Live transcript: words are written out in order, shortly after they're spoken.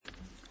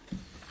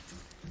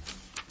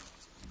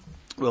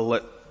Well,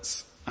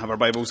 let's have our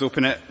Bibles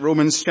open at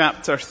Romans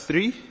chapter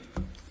 3.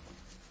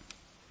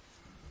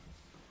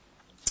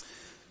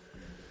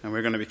 And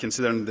we're going to be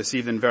considering this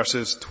evening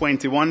verses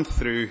 21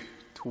 through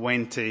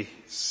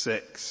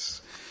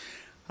 26.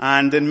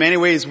 And in many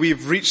ways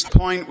we've reached the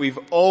point we've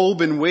all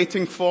been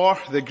waiting for,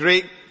 the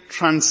great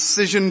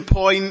transition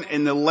point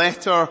in the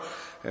letter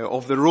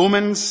of the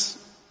Romans.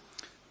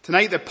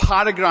 Tonight the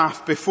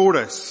paragraph before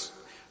us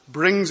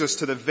brings us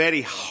to the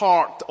very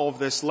heart of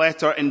this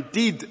letter,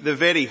 indeed the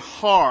very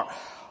heart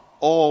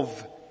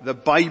of the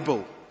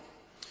Bible.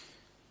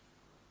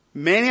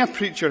 Many a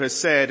preacher has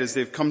said as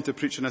they've come to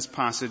preach on this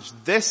passage,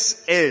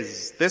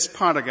 this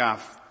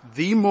paragraph,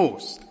 the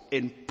most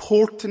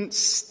important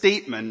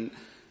statement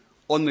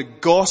on the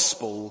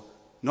gospel,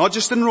 not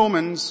just in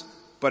Romans,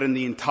 but in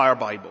the entire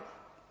Bible.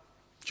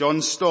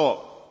 John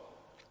Stott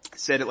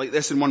said it like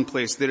this in one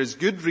place: there is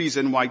good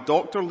reason why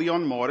Dr.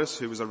 Leon Morris,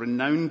 who was a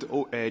renowned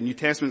New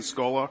Testament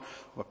scholar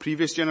of a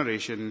previous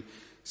generation,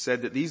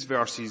 said that these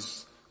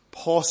verses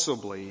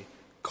possibly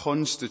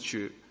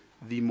constitute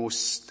the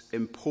most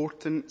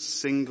important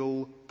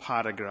single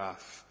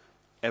paragraph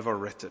ever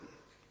written.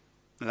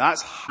 Now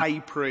that's high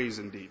praise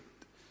indeed.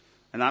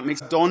 And that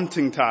makes a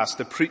daunting task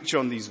to preach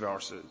on these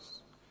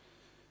verses.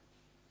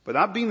 But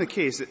that being the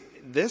case,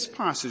 this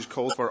passage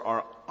calls for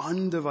our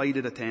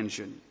undivided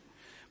attention.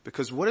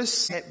 Because what is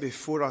set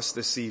before us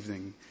this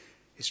evening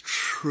is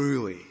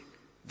truly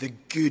the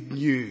good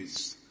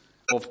news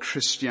of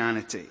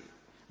Christianity.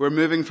 We're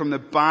moving from the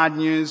bad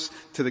news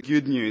to the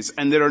good news.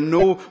 And there are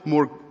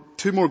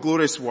two more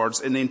glorious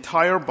words in the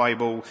entire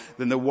Bible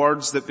than the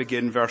words that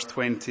begin verse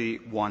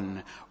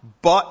 21.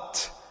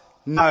 But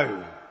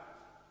now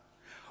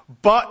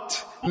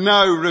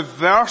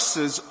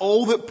reverses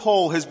all that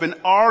Paul has been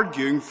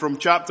arguing from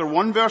chapter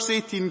 1 verse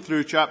 18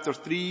 through chapter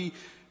 3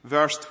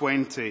 verse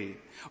 20.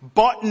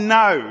 But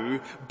now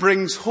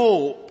brings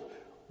hope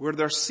where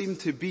there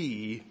seemed to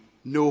be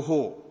no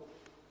hope.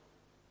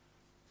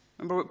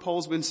 Remember what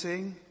Paul's been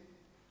saying?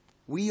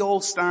 We all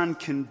stand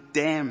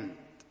condemned.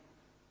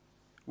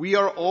 We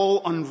are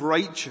all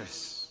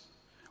unrighteous.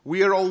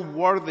 We are all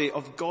worthy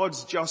of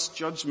God's just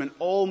judgment.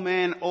 All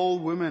men, all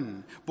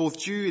women, both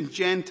Jew and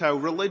Gentile,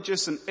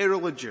 religious and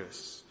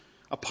irreligious,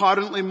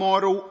 apparently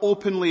moral,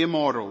 openly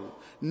immoral.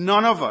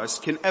 None of us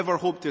can ever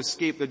hope to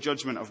escape the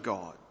judgment of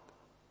God.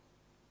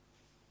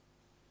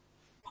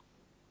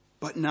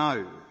 But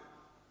now,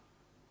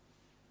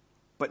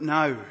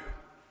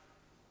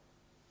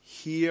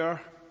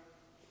 hear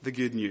the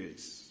good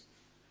news.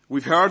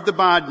 We've heard the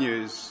bad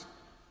news,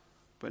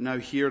 but now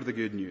hear the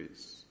good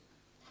news.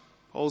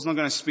 Paul's not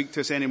going to speak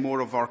to us anymore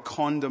of our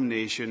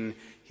condemnation.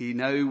 He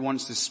now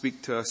wants to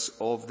speak to us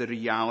of the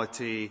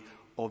reality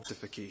of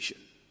justification.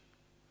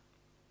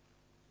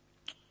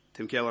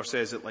 Tim Keller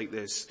says it like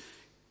this: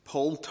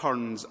 Paul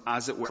turns,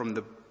 as it were, from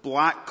the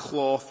black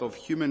cloth of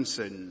human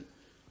sin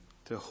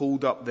to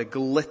hold up the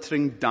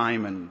glittering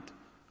diamond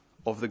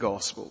of the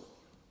gospel.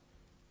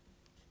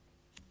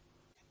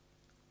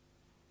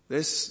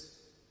 This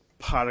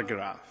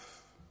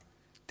paragraph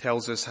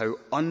tells us how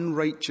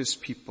unrighteous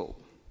people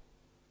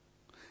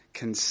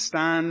can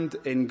stand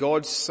in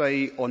God's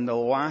sight on the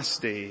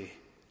last day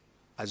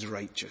as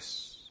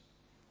righteous.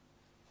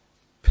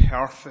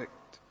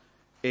 Perfect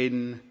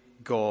in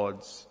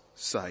God's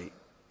sight.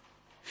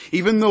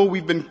 Even though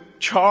we've been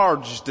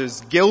charged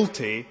as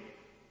guilty,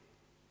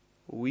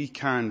 we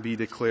can be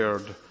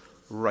declared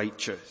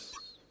righteous.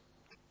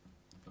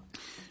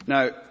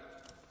 Now, a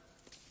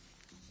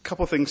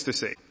couple of things to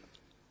say.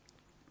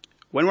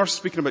 When we're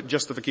speaking about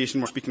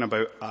justification, we're speaking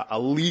about a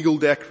legal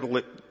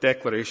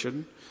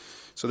declaration.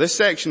 So this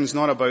section is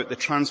not about the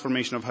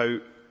transformation of how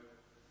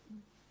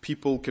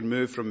people can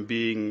move from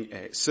being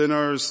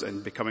sinners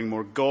and becoming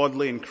more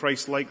godly and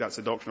Christ-like. That's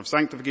the doctrine of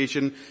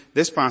sanctification.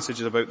 This passage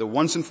is about the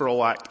once and for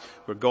all act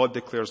where God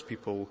declares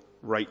people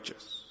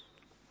righteous.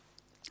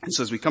 And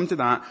so as we come to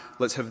that,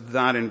 let's have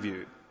that in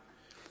view.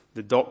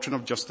 The doctrine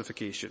of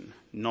justification,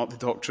 not the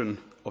doctrine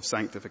of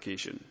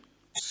sanctification.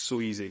 So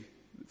easy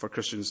for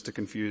Christians to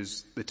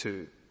confuse the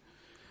two.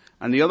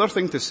 And the other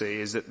thing to say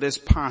is that this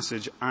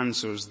passage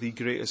answers the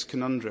greatest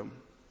conundrum.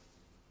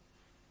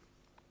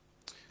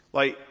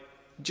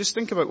 Just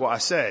think about what I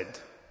said.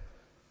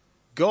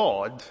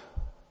 God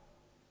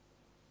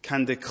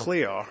can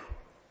declare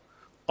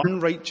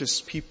unrighteous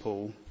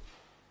people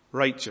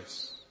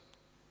righteous.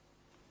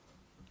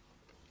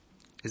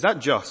 Is that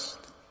just?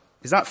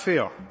 Is that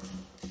fair?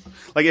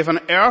 If an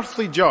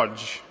earthly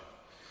judge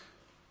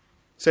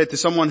said to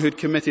someone who'd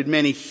committed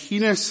many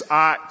heinous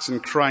acts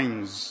and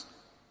crimes,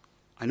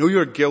 I know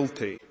you're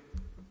guilty,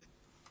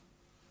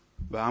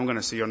 but I'm going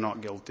to say you're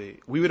not guilty.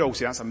 We would all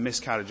say that's a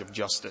miscarriage of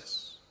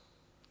justice.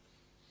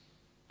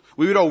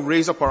 We would all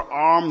raise up our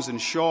arms in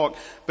shock.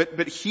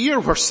 But here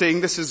we're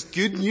saying this is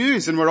good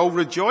news and we're all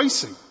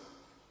rejoicing.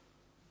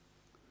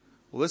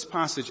 Well, this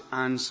passage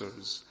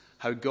answers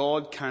how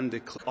God can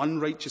declare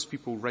unrighteous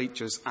people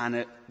righteous and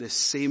at the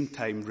same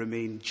time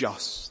remain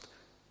just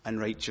and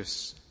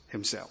righteous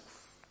himself.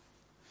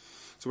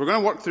 So we're going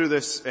to work through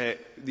this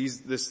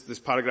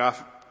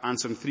paragraph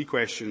answering 3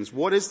 questions.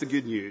 What is the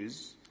good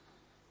news?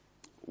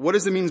 What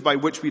is the means by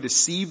which we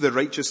receive the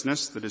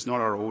righteousness that is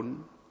not our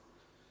own?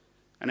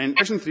 And then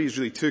question 3 is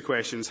really 2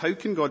 questions. How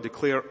can God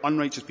declare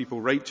unrighteous people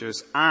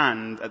righteous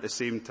and at the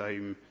same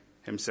time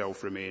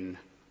himself remain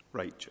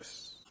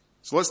righteous?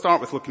 So let's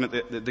start with looking at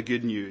the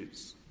good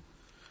news.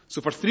 So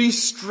for 3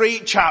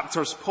 straight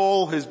chapters,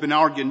 Paul has been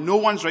arguing no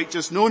one's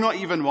righteous, no, not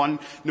even one,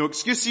 no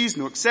excuses,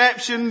 no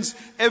exceptions.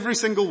 Every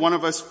single one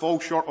of us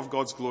falls short of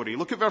God's glory.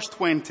 Look at verse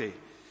 20.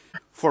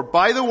 For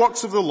by the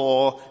works of the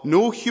law,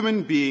 no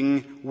human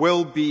being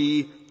will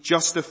be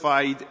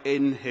justified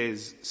in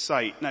his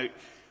sight. Now,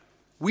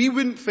 we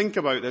wouldn't think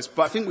about this,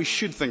 but I think we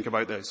should think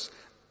about this.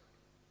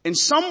 In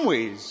some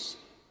ways,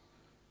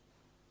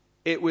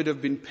 it would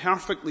have been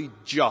perfectly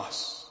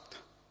just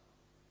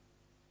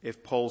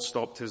if Paul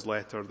stopped his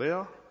letter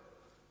there,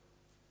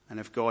 and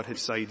if God had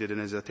decided in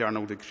his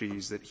eternal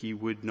decrees that he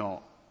would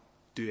not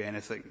do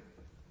anything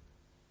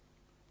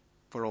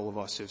for all of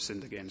us who have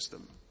sinned against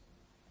him.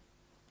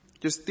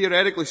 Just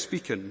theoretically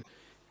speaking,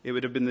 it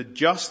would have been the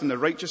just and the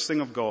righteous thing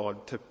of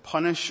God to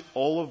punish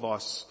all of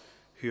us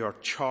who are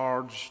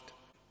charged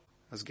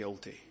as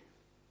guilty.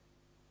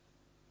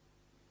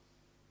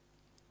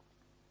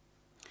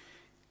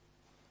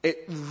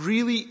 It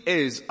really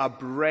is a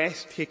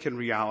breathtaking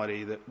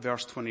reality that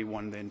verse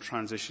 21 then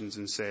transitions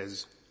and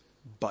says,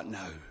 but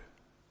now.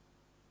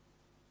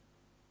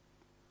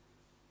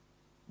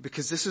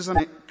 Because this is an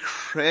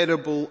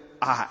incredible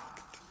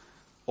act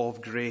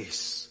of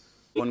grace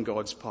on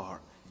God's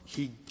part.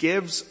 He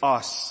gives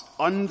us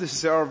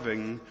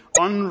undeserving,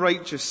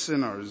 unrighteous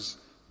sinners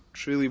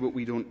truly what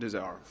we don't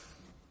deserve.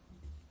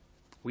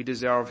 We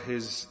deserve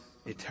his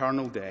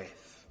eternal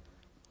death,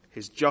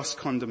 his just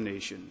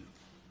condemnation.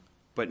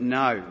 But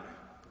now,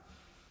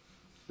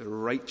 the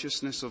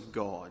righteousness of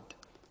God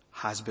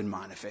has been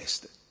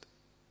manifested.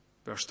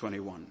 Verse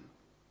 21.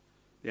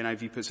 The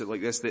NIV puts it like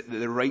this, that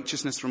the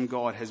righteousness from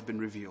God has been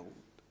revealed.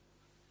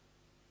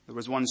 There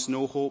was once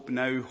no hope,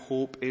 now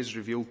hope is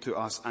revealed to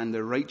us, and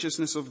the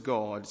righteousness of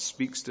God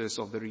speaks to us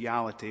of the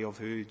reality of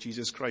who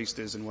Jesus Christ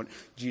is and what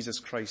Jesus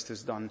Christ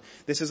has done.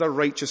 This is a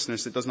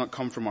righteousness that does not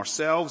come from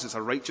ourselves, it's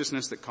a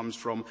righteousness that comes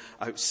from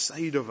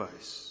outside of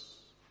us.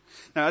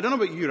 Now, I don't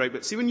know about you, right,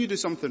 but see when you do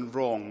something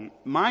wrong,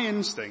 my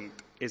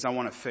instinct is I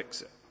want to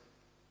fix it.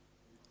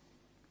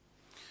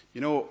 You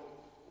know,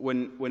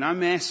 when I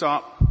mess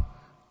up,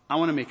 I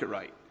want to make it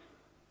right.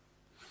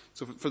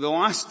 So for the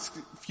last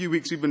few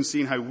weeks we've been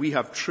seeing how we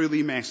have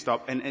truly messed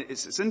up, and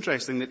it's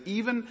interesting that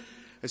even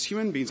as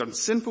human beings, or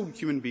sinful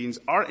human beings,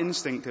 our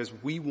instinct is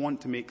we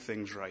want to make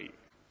things right.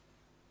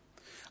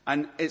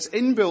 And it's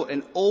inbuilt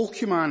in all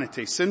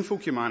humanity, sinful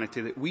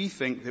humanity, that we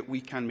think that we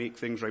can make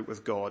things right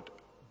with God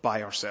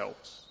by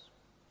ourselves.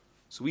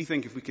 So we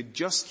think if we could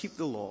just keep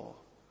the law,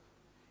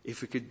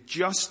 if we could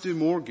just do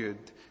more good,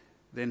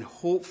 then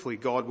hopefully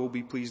God will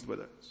be pleased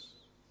with us.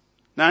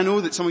 Now I know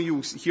that some of you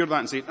will hear that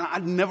and say,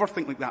 I'd never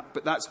think like that,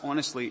 but that's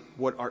honestly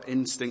what our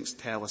instincts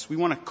tell us. We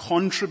want to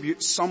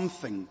contribute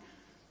something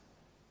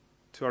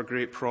to our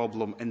great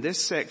problem. And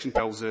this section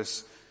tells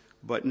us,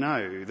 but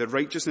now the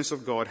righteousness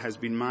of God has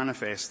been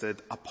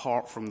manifested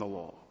apart from the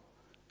law.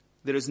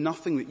 There is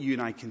nothing that you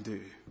and I can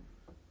do.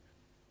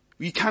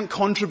 You can't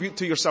contribute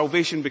to your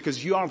salvation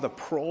because you are the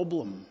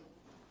problem.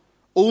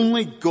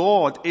 Only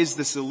God is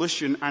the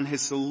solution, and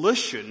his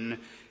solution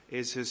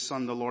is his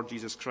Son, the Lord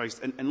Jesus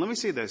Christ. And let me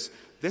say this.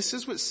 This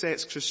is what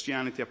sets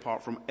Christianity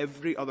apart from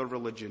every other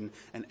religion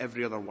and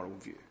every other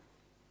worldview.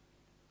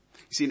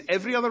 You see, in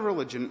every other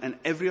religion and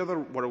every other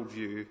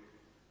worldview,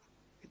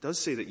 it does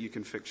say that you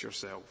can fix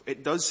yourself.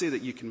 It does say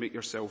that you can make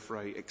yourself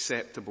right,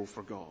 acceptable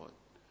for God.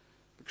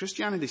 But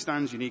Christianity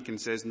stands unique and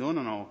says,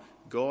 no.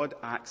 God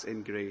acts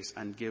in grace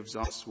and gives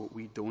us what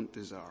we don't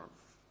deserve.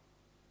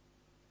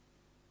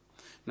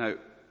 Now,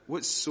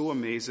 what's so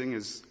amazing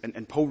is,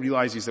 and Paul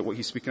realizes that what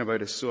he's speaking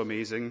about is so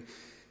amazing,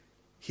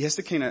 he has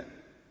to kind of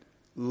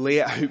lay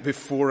it out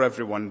before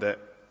everyone that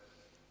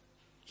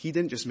he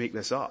didn't just make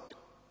this up.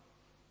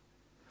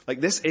 Like,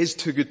 this is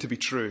too good to be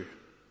true.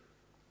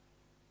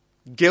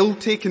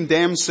 Guilty,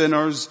 condemned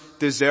sinners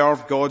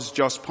deserve God's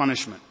just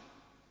punishment.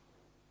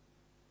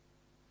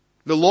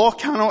 The law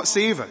cannot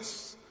save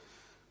us.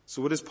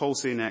 So what does Paul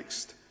say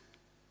next?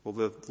 Well,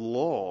 the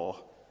law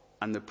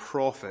and the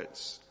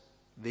prophets,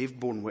 they've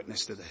borne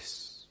witness to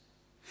this.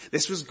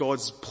 This was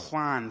God's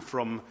plan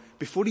from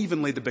before he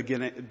even laid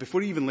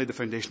the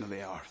foundation of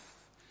the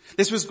earth.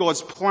 This was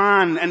God's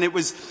plan, and it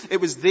was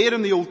there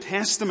in the Old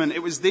Testament.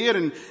 It was there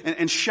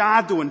in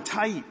shadow and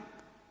type.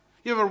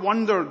 You ever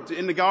wondered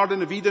in the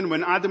Garden of Eden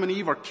when Adam and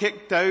Eve are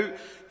kicked out,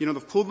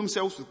 they've clothed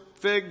themselves with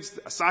figs,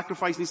 a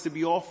sacrifice needs to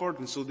be offered,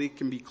 and so they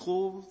can be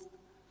clothed.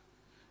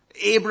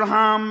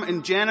 Abraham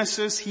in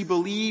Genesis, he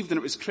believed and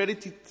it was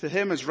credited to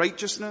him as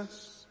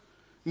righteousness.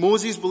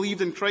 Moses believed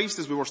in Christ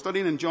as we were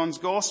studying in John's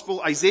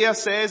Gospel. Isaiah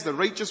says, the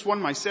righteous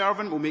one, my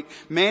servant, will make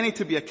many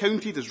to be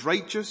accounted as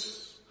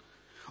righteous.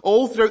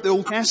 All throughout the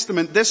Old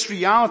Testament, this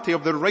reality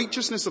of the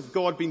righteousness of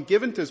God being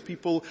given to his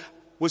people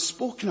was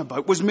spoken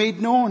about, was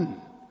made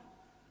known.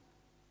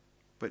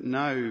 But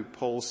now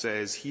Paul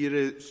says, here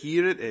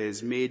it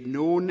is, made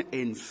known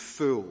in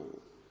full,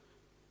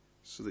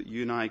 so that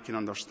you and I can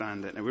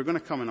understand it. Now we're going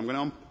to come and I'm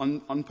going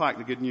to unpack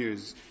the good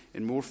news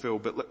in more full,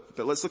 but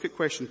let's look at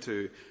question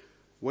 2.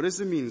 What is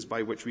the means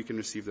by which we can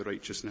receive the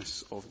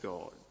righteousness of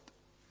God?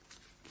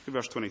 Look at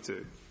verse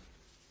 22.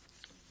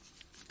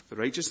 The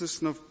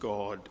righteousness of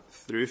God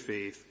through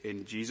faith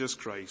in Jesus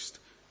Christ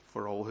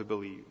for all who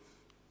believe.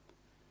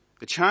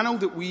 The channel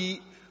that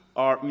we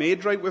are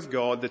made right with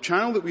God, the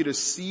channel that we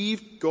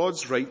receive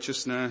God's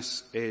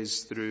righteousness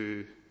is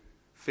through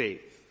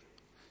faith.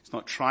 It's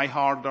not try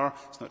harder,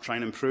 it's not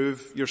trying to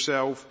improve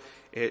yourself,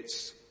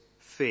 it's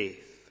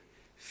faith.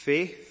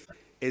 Faith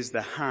is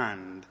the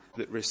hand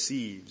that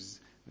receives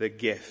the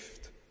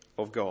gift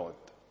of God.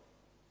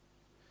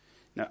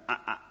 Now,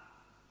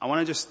 I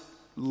want to just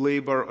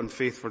labor on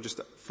faith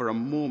for a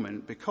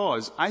moment,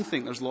 because I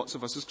think there's lots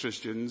of us as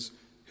Christians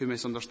who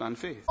misunderstand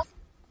faith.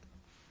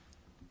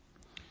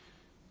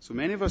 So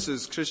many of us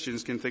as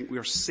Christians can think we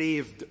are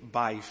saved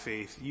by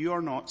faith. You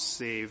are not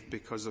saved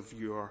because of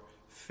your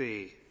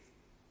faith.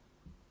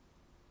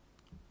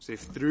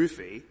 Saved through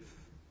faith.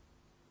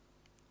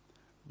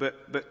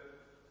 But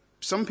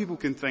some people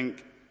can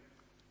think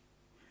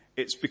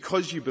it's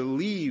because you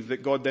believe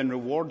that God then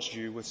rewards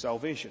you with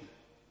salvation.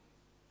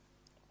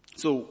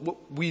 So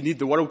what we need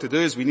the world to do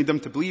is we need them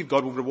to believe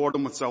God will reward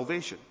them with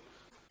salvation.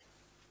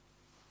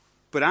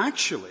 But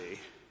actually,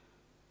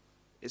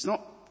 it's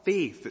not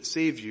faith that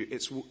saves you,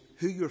 it's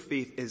who your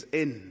faith is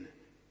in.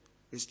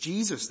 It's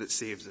Jesus that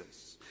saves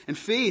us. And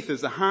faith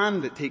is the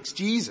hand that takes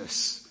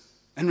Jesus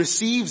and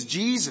receives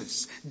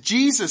Jesus.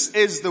 Jesus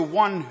is the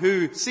one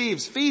who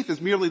saves. Faith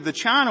is merely the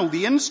channel,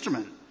 the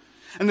instrument.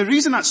 And the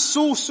reason that's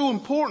so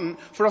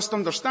important for us to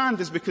understand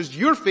is because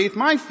your faith,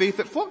 my faith,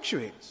 it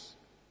fluctuates.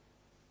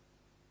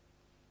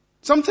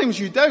 Sometimes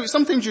you doubt,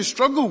 sometimes you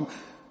struggle,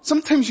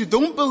 sometimes you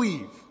don't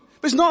believe.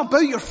 But it's not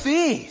about your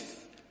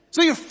faith. It's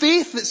not your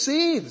faith that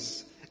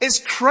saves. It's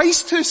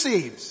Christ who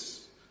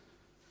saves.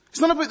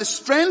 It's not about the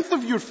strength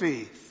of your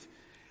faith.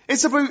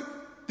 It's about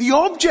the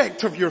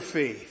object of your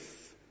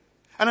faith.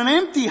 And an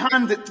empty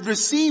hand that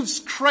receives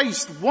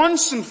Christ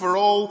once and for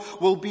all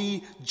will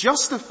be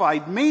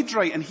justified, made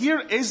right. And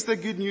here is the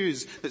good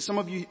news that some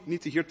of you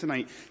need to hear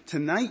tonight.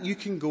 Tonight you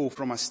can go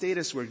from a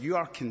status where you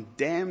are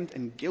condemned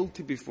and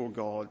guilty before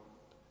God,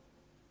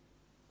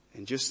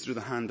 and just through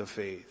the hand of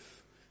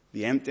faith,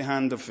 the empty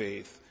hand of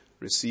faith,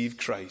 receive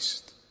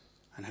Christ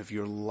and have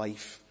your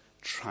life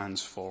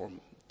transformed.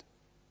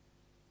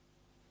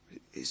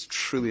 It's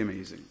truly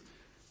amazing.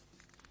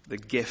 The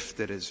gift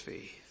that is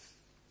faith.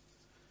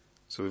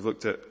 So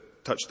we've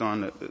touched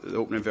on the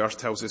opening verse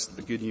tells us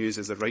the good news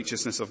is the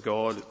righteousness of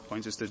God. It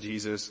points us to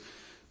Jesus.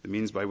 The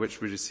means by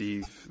which we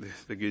receive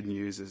the good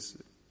news is,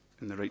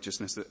 and the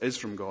righteousness that is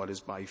from God is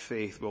by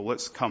faith. Well,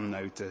 let's come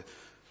now to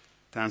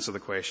answer the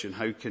question,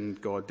 how can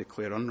God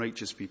declare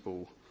unrighteous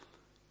people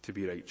to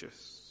be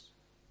righteous?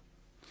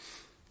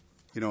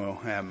 You know,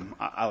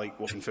 I like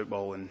watching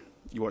football, and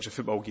you watch a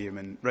football game,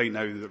 and right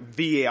now the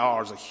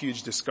VAR is a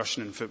huge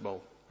discussion in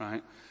football,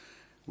 right?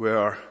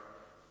 Where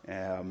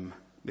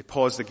they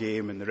pause the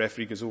game and the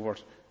referee goes over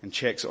and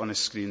checks it on his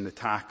screen, the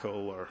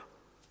tackle or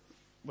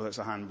whether it's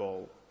a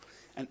handball.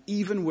 And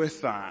even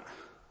with that,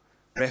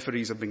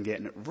 referees have been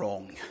getting it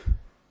wrong.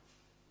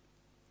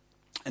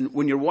 And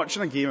when you're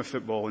watching a game of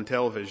football on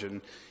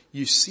television,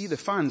 you see the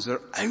fans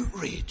are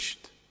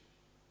outraged.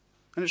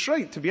 And it's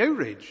right to be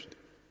outraged.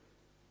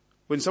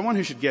 When someone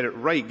who should get it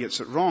right gets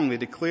it wrong, they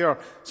declare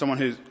someone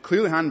who's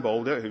clearly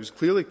handballed it, who's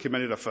clearly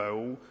committed a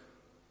foul,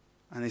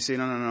 and they say,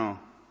 no,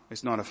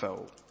 it's not a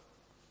foul.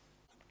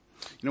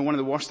 You know, one of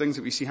the worst things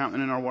that we see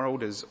happening in our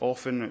world is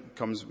often, it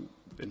comes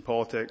in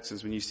politics,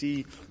 is when you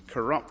see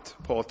corrupt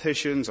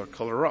politicians or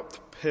corrupt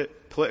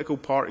political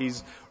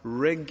parties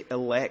rig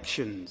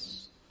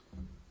elections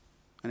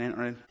and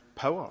enter in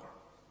power.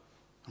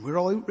 And we're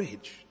all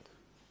outraged.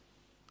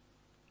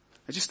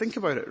 Now just think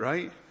about it,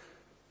 right?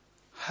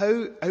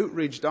 How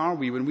outraged are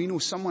we when we know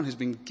someone has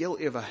been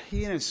guilty of a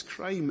heinous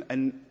crime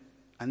and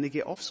they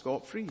get off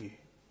scot-free?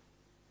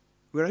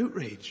 We're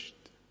outraged.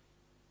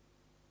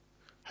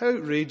 How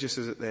outrageous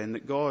is it then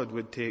that God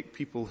would take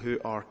people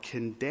who are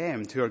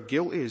condemned, who are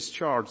guilty as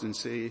charged, and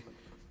say,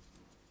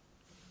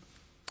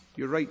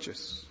 you're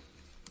righteous?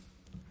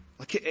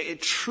 Like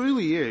it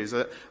truly is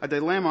a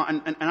dilemma.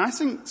 And I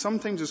think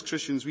sometimes as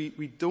Christians we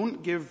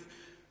don't give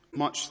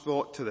much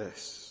thought to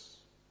this.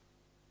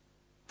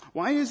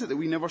 Why is it that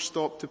we never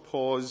stop to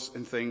pause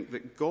and think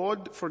that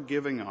God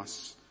forgiving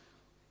us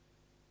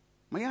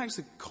might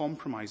actually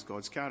compromise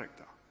God's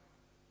character?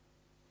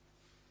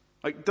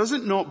 Like, does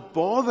it not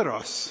bother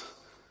us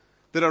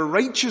that a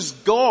righteous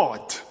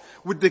God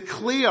would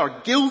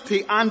declare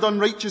guilty and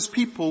unrighteous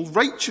people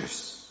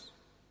righteous?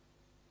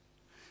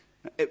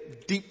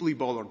 It deeply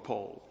bothered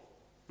Paul.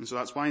 And so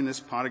that's why in this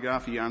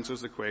paragraph he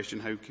answers the question,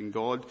 how can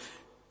God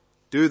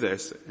do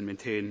this and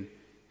maintain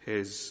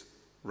his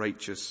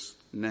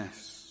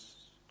righteousness?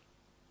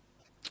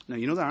 Now,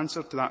 you know the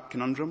answer to that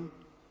conundrum?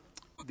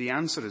 The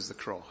answer is the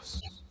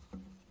cross.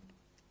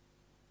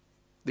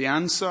 The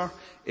answer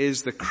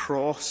is the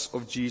cross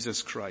of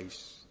Jesus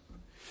Christ.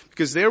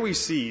 Because there we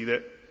see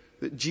that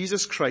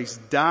Jesus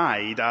Christ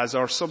died as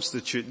our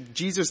substitute.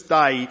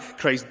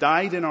 Christ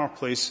died in our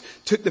place,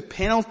 took the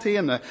penalty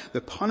and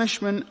the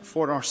punishment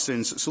for our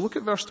sins. So look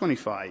at verse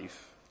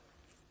 25.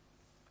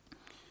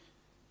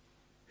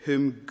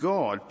 Whom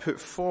God put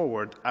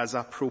forward as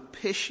a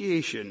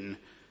propitiation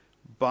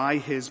by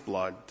his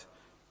blood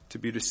to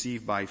be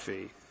received by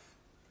faith.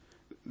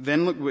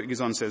 Then look what he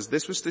goes on and says,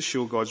 this was to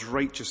show God's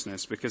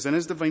righteousness, because in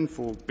his divine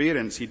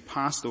forbearance he'd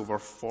passed over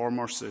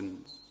former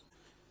sins.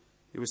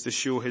 It was to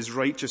show his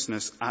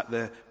righteousness at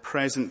the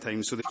present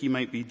time, so that he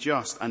might be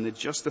just and the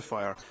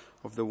justifier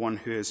of the one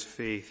who has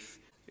faith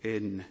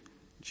in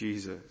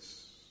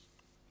Jesus.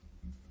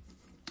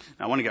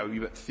 Now I want to get a wee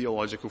bit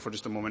theological for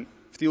just a moment.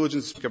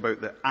 Theologians speak about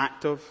the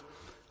active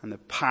and the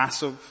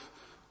passive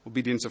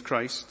obedience of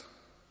Christ.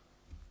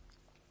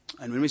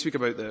 And when we speak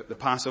about the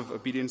passive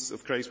obedience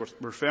of Christ, we're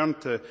referring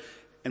to,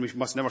 and we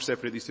must never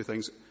separate these two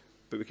things,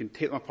 but we can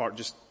take them apart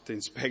just to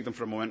inspect them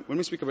for a moment. When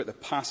we speak about the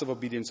passive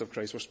obedience of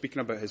Christ, we're speaking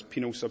about his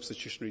penal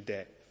substitutionary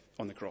death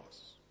on the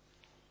cross.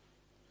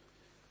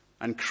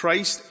 And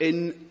Christ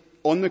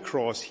on the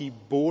cross, he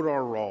bore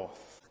our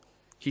wrath.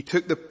 He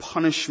took the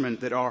punishment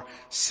that our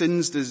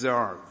sins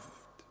deserved.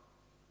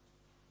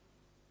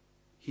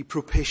 He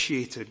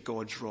propitiated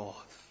God's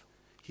wrath.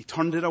 He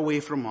turned it away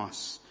from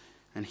us,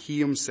 and he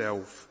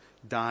himself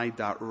died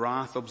that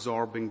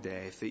wrath-absorbing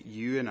death that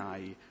you and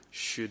I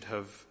should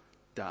have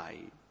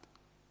died.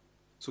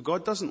 So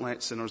God doesn't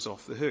let sinners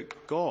off the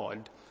hook.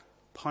 God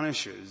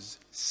punishes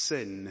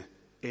sin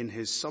in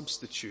his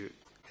substitute,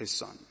 his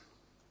Son.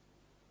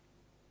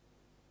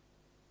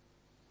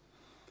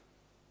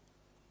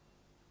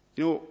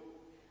 You know,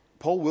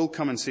 Paul will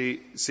come and say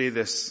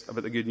this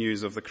about the good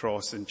news of the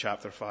cross in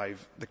chapter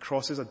 5. The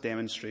cross is a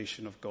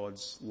demonstration of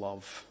God's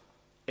love.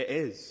 It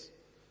is.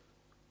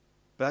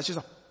 But that's just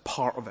a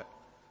part of it.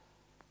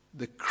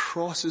 The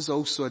cross is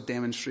also a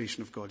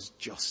demonstration of God's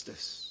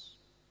justice.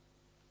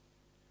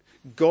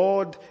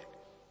 God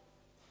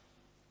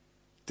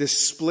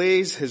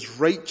displays his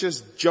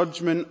righteous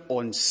judgment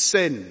on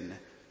sin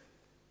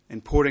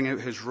in pouring out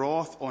his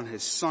wrath on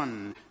his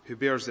Son, who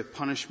bears the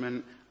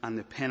punishment and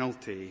the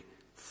penalty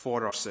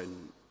for our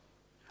sin.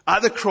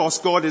 At the cross,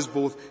 God is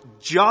both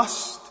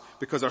just,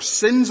 because our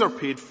sins are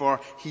paid for.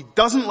 He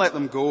doesn't let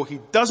them go. He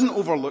doesn't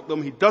overlook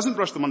them. He doesn't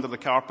brush them under the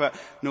carpet.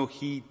 No,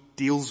 he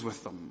deals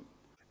with them.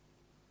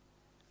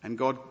 And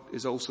God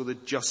is also the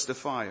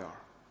justifier.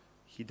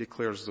 He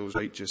declares those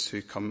righteous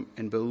who come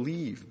and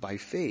believe by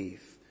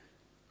faith,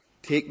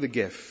 take the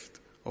gift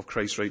of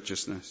Christ's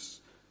righteousness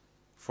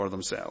for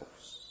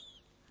themselves.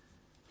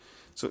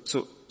 So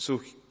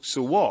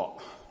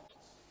what?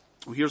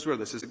 Well, here's where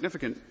this is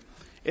significant.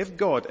 If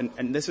God,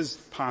 and this is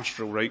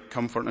pastoral, right,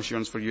 comfort and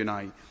assurance for you and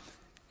I,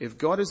 if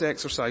God has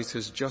exercised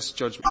his just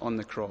judgment on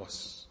the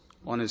cross,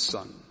 on his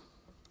Son,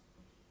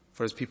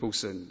 for his people's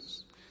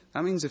sins,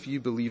 that means if you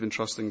believe and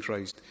trust in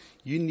Christ,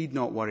 you need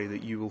not worry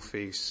that you will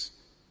face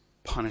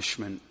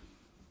punishment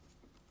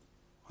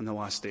on the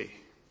last day.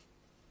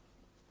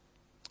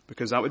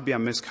 Because that would be a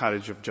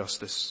miscarriage of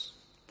justice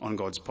on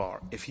God's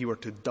part if he were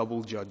to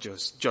double judge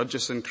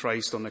us in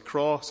Christ on the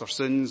cross, our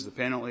sins, the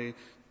penalty,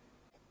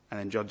 and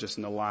then judge us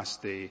in the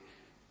last day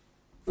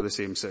for the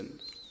same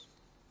sins.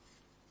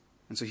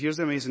 And so here's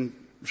the amazing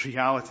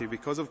reality.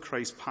 Because of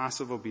Christ's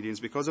passive obedience,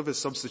 because of his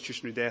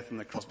substitutionary death on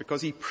the cross,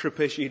 because he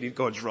propitiated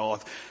God's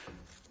wrath,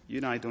 you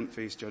and I don't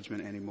face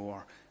judgment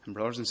anymore. And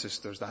brothers and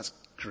sisters, that's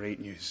great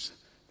news.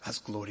 That's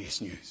glorious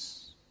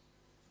news.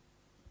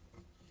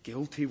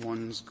 Guilty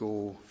ones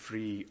go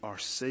free. Our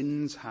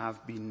sins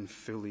have been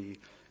fully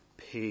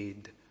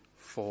paid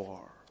for.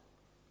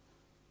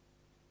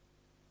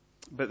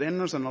 But then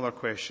there's another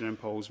question in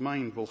Paul's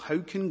mind. Well, how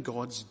can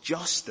God's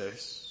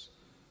justice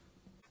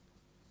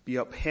be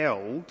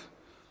upheld?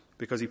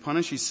 Because he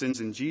punishes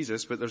sins in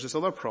Jesus, but there's this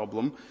other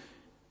problem.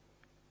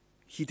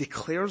 He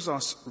declares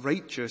us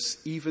righteous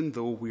even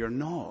though we are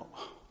not.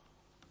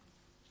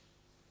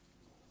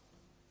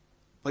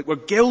 Like we're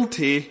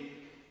guilty.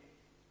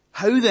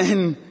 How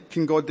then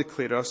can God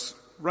declare us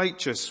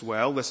righteous?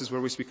 Well, this is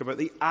where we speak about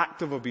the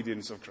active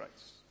obedience of Christ.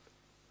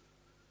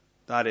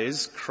 That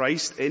is,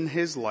 Christ in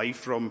his life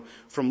from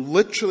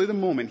literally the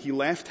moment he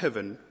left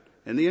heaven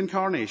in the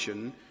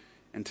incarnation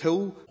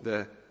until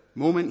the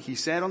moment he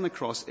said on the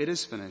cross, it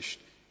is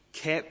finished,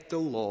 kept the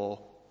law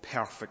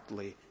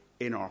perfectly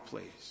in our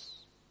place.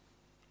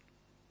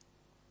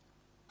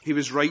 He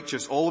was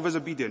righteous, all of his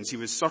obedience. He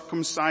was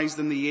circumcised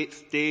on the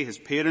 8th day. His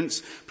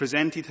parents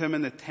presented him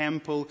in the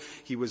temple.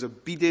 He was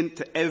obedient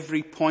to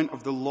every point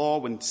of the law.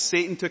 When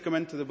Satan took him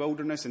into the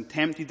wilderness and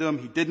tempted him,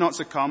 he did not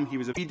succumb. He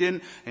was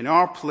obedient in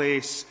our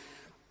place.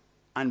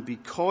 And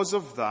because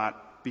of that,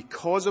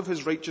 because of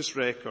his righteous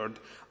record,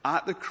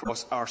 at the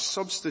cross, our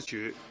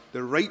substitute,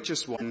 the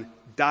righteous one,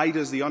 died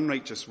as the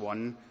unrighteous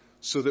one,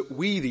 so that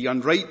we, the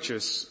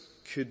unrighteous,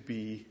 could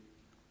be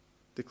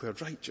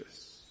declared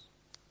righteous.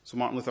 So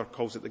Martin Luther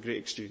calls it the great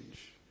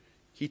exchange.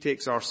 He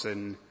takes our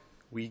sin,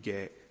 we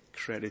get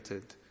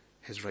credited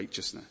his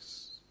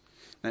righteousness.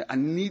 Now, I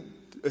need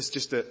us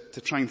just to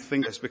try and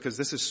think this because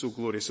this is so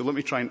glorious. So let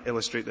me try and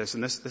illustrate this.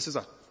 And this is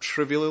a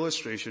trivial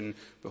illustration,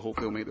 but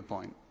hopefully it'll make the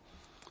point.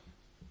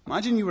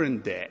 Imagine you were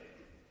in debt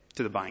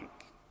to the bank.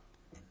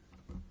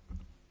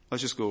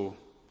 Let's just go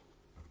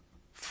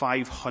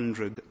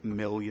 £500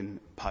 million.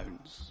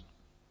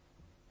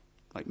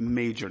 Like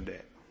major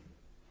debt.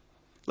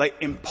 Like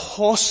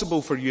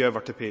impossible for you ever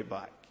to pay it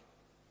back.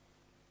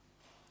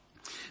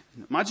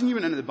 Imagine you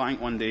went into the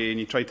bank one day and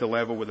you tried to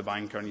level with the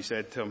banker and you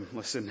said to him,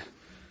 listen,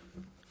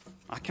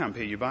 I can't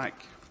pay you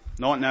back.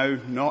 Not now,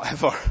 not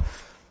ever.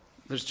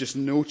 There's just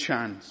no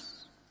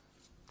chance.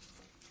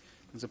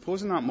 And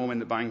suppose in that moment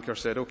the banker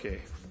said,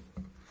 okay.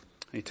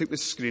 And he took the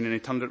screen and he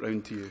turned it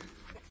round to you.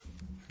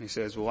 And he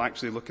says, well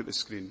actually look at the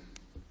screen.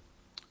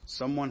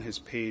 Someone has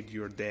paid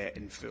your debt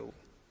in full.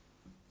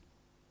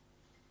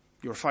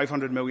 You were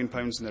 £500 million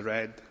in the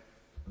red.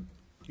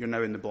 You're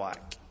now in the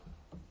black.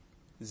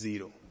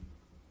 Zero.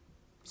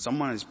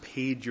 Someone has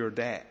paid your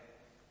debt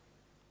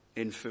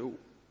in full.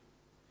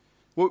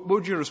 What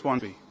would your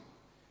response be?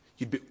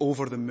 You'd be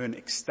over the moon,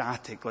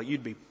 ecstatic, like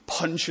you'd be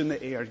punching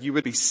the air. You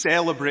would be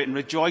celebrating,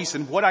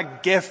 rejoicing. What a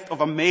gift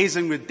of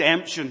amazing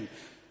redemption.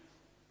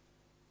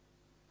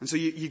 And so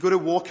you go to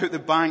walk out the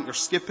bank, you're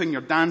skipping,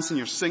 you're dancing,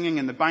 you're singing,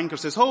 and the banker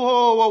says,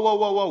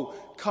 whoa,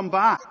 come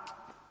back.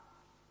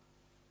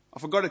 I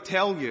forgot to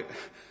tell you.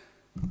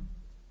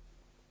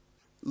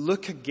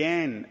 Look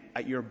again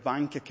at your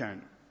bank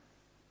account.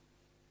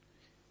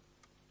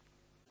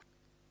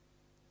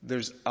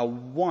 There's a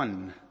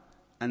 1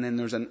 and then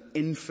there's an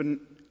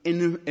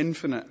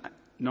infinite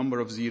number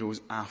of zeros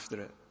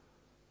after it.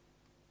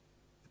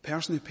 The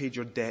person who paid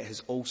your debt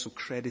has also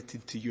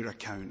credited to your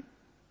account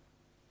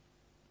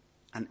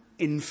an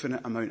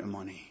infinite amount of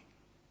money.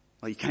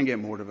 Like you can't get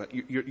more of it.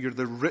 You're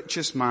the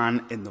richest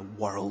man in the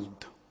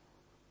world.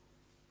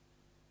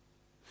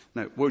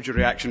 Now, what would your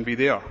reaction be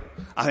there?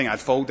 I think I'd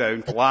fall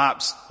down,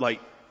 collapse,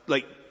 like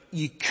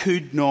you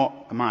could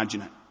not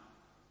imagine it.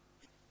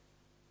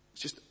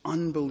 It's just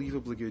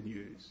unbelievably good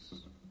news.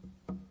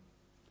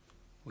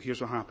 Well, here's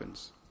what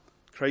happens.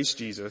 Christ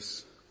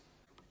Jesus,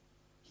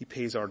 He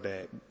pays our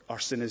debt. Our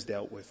sin is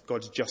dealt with.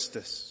 God's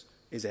justice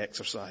is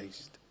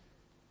exercised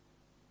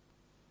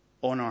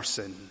on our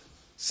sin.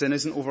 Sin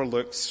isn't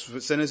overlooked.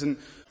 Sin isn't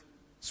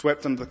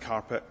swept under the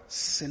carpet.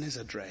 Sin is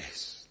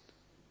addressed.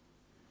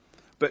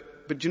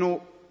 But you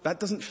know, that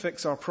doesn't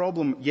fix our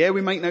problem. Yeah,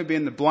 we might now be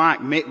in the black.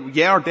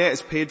 Yeah, our debt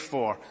is paid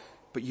for.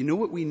 But you know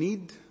what we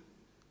need?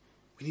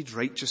 We need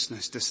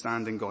righteousness to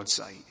stand in God's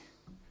sight.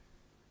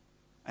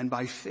 And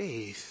by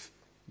faith,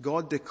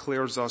 God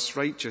declares us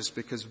righteous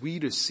because we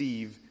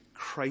receive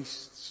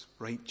Christ's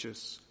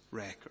righteous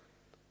record.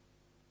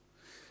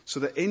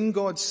 So that in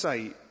God's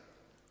sight,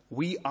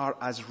 we are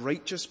as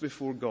righteous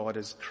before God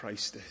as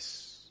Christ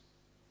is.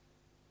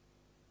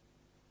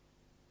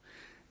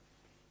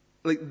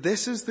 Like,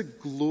 this is the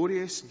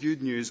glorious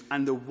good news,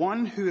 and the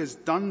one who has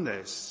done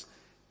this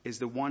is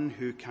the one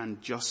who can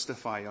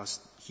justify us.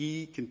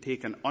 He can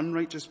take an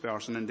unrighteous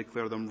person and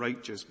declare them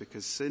righteous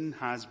because sin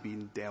has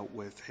been dealt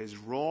with. His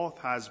wrath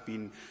has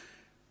been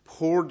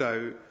poured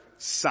out,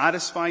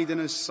 satisfied in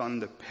His Son,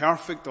 the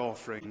perfect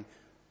offering,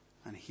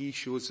 and He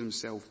shows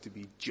Himself to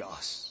be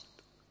just,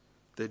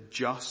 the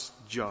just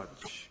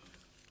judge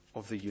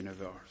of the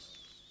universe.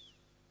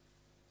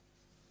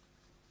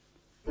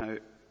 Now,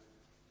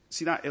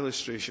 see that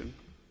illustration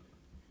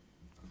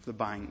of the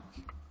bank?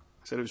 I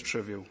said it was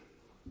trivial.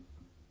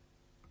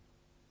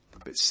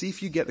 But see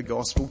if you get the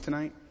gospel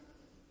tonight.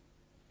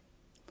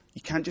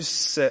 You can't just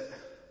sit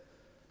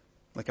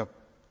like a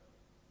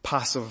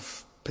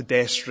passive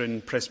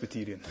pedestrian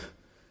Presbyterian.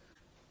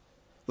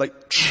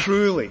 Like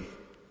truly,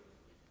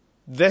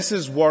 this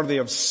is worthy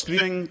of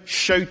screaming,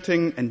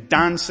 shouting and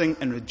dancing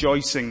and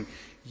rejoicing.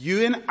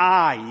 You and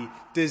I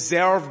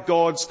deserve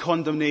God's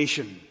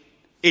condemnation,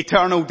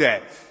 eternal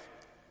death.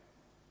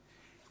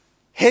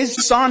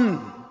 His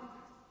Son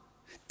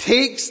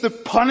takes the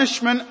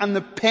punishment and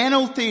the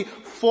penalty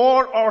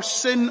for our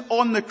sin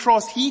on the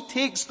cross. He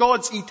takes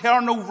God's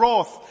eternal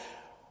wrath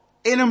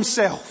in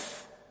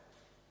Himself.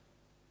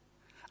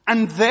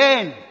 And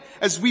then,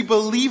 as we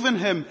believe in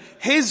Him,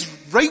 His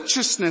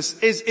righteousness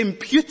is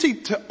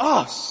imputed to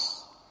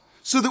us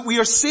so that we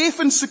are safe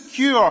and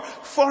secure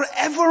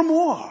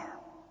forevermore.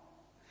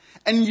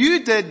 And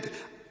you did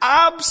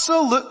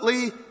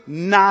absolutely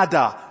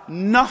nada,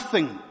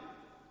 nothing.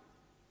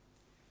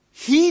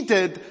 He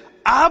did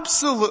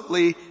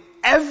absolutely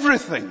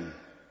everything.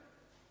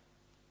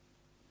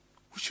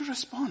 What's your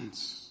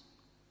response?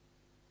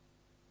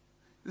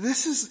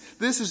 This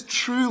is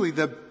truly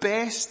the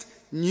best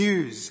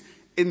news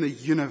in the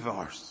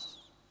universe.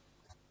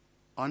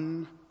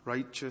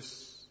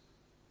 Unrighteous,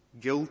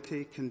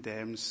 guilty,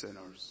 condemned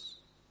sinners,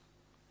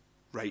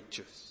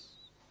 righteous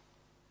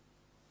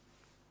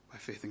by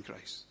faith in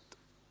Christ.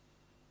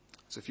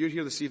 So if you're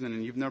here this evening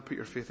and you've never put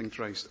your faith in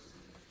Christ,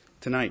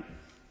 tonight,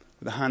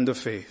 with the hand of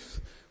faith,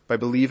 by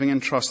believing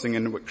and trusting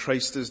in what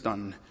Christ has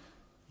done,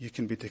 you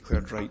can be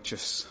declared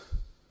righteous,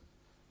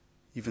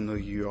 even though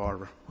you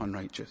are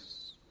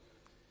unrighteous.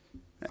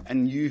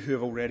 And you who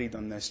have already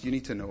done this, you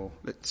need to know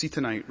that, see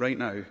tonight, right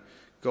now,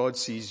 God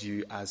sees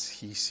you as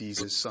he sees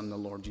his Son, the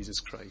Lord Jesus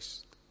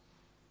Christ.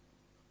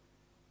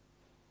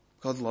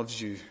 God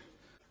loves you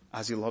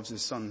as he loves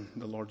his Son,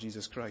 the Lord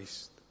Jesus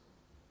Christ.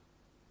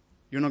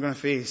 You're not going to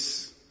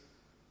face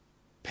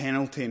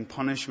penalty and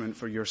punishment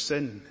for your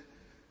sin.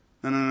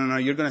 No.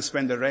 You're going to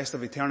spend the rest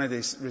of eternity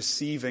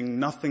receiving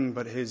nothing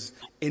but his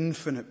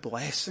infinite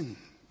blessing.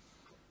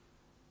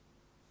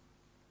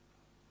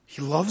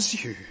 He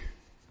loves you.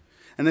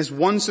 And this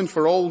once and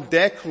for all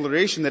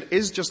declaration that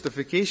is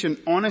justification,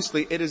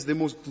 honestly, it is the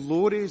most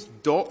glorious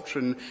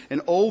doctrine in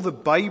all the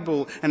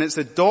Bible. And it's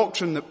a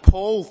doctrine that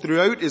Paul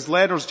throughout his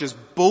letters just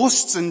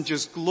boasts and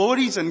just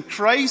glories in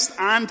Christ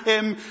and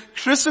him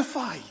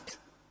crucified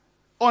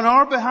on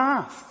our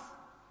behalf.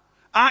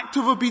 Act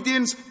of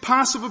obedience,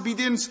 passive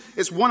obedience.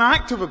 It's one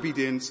act of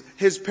obedience,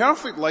 his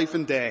perfect life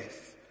and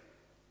death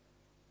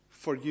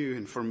for you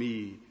and for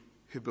me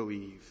who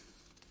believe.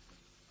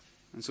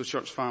 And so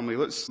church family,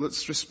 let's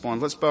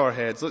respond. Let's bow our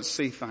heads. Let's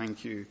say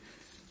thank you.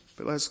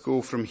 But let's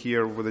go from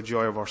here with the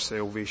joy of our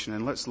salvation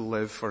and let's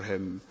live for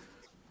him,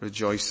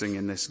 rejoicing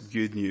in this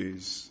good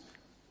news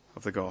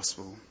of the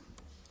gospel.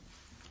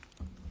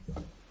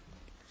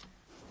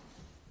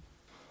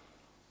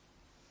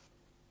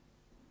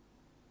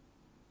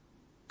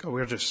 God,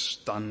 we're just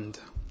stunned.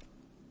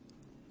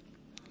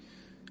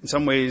 In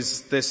some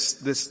ways, this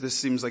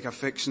seems like a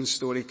fiction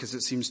story because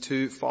it seems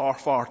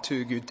far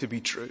too good to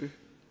be true.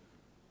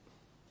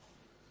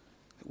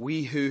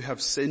 We who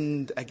have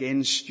sinned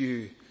against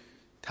you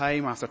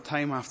time after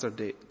time after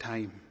day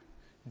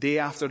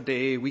after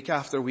day, week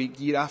after week,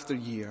 year after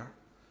year,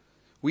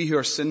 we who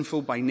are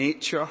sinful by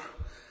nature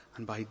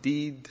and by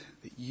deed,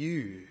 that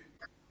you,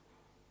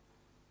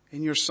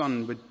 in your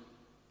Son, would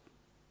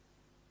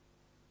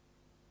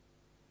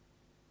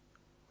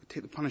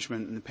take the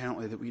punishment and the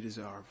penalty that we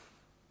deserve.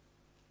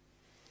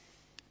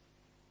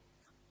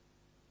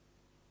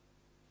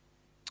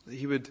 That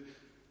he would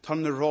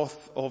turn the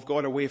wrath of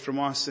God away from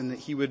us and that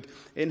he would,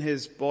 in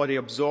his body,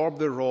 absorb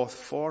the wrath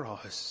for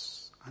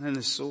us and in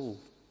his soul.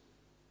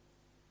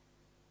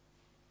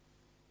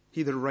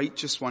 He the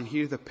righteous one,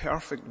 he the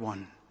perfect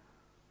one.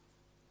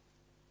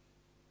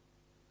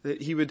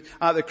 That he would,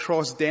 at the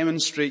cross,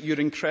 demonstrate your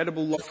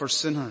incredible love for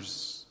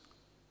sinners.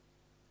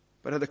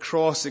 But at the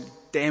cross, it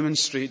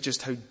demonstrates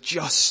just how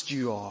just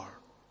you are.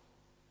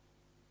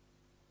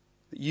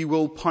 That you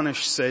will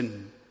punish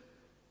sin.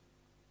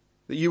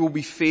 That you will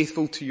be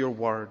faithful to your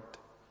word.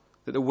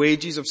 That the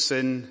wages of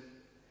sin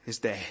is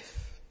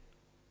death.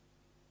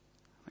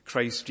 That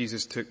Christ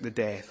Jesus took the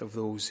death of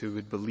those who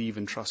would believe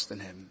and trust in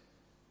him.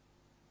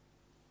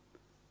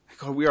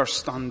 God, we are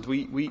stunned.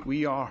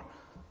 We are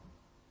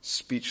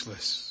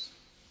speechless.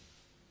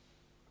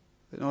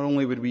 That not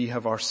only would we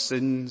have our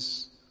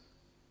sins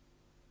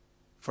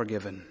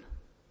forgiven,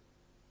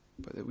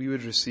 but that we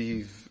would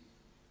receive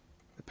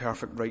the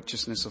perfect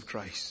righteousness of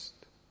Christ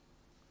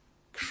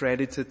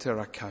credited to our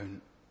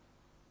account.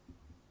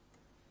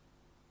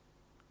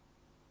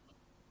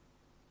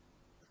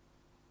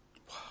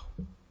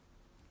 Wow.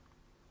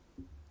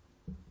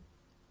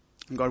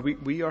 And God,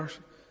 we are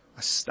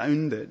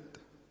astounded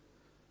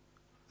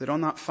that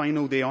on that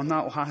final day, on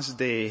that last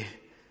day,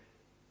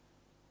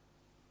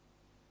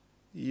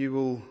 you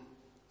will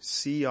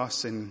see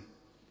us and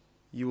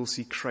you will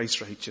see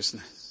Christ's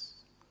righteousness.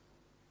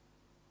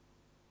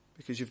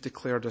 Because you've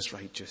declared us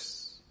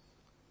righteous.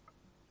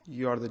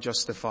 You are the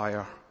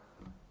justifier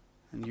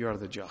and you are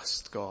the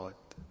just God.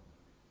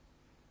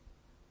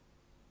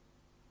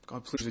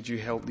 God, please would you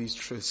help these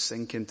truths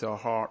sink into our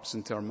hearts,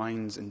 into our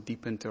minds and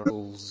deep into our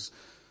souls.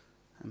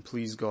 And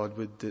please God,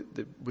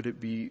 would it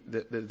be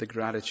the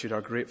gratitude,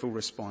 our grateful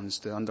response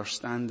to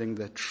understanding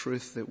the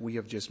truth that we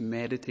have just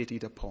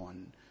meditated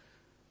upon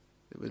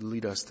that would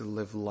lead us to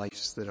live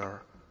lives that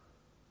are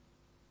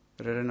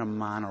in a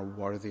manner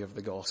worthy of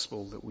the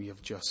gospel that we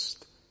have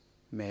just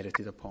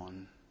meditated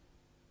upon.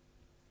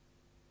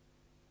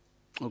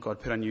 Oh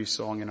God, put a new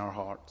song in our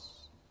hearts.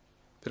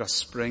 Put a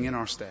spring in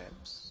our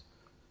steps.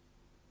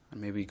 And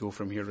may we go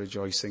from here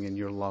rejoicing in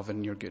your love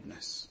and your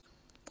goodness.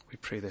 We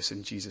pray this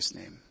in Jesus'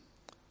 name.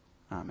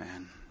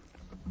 Amen.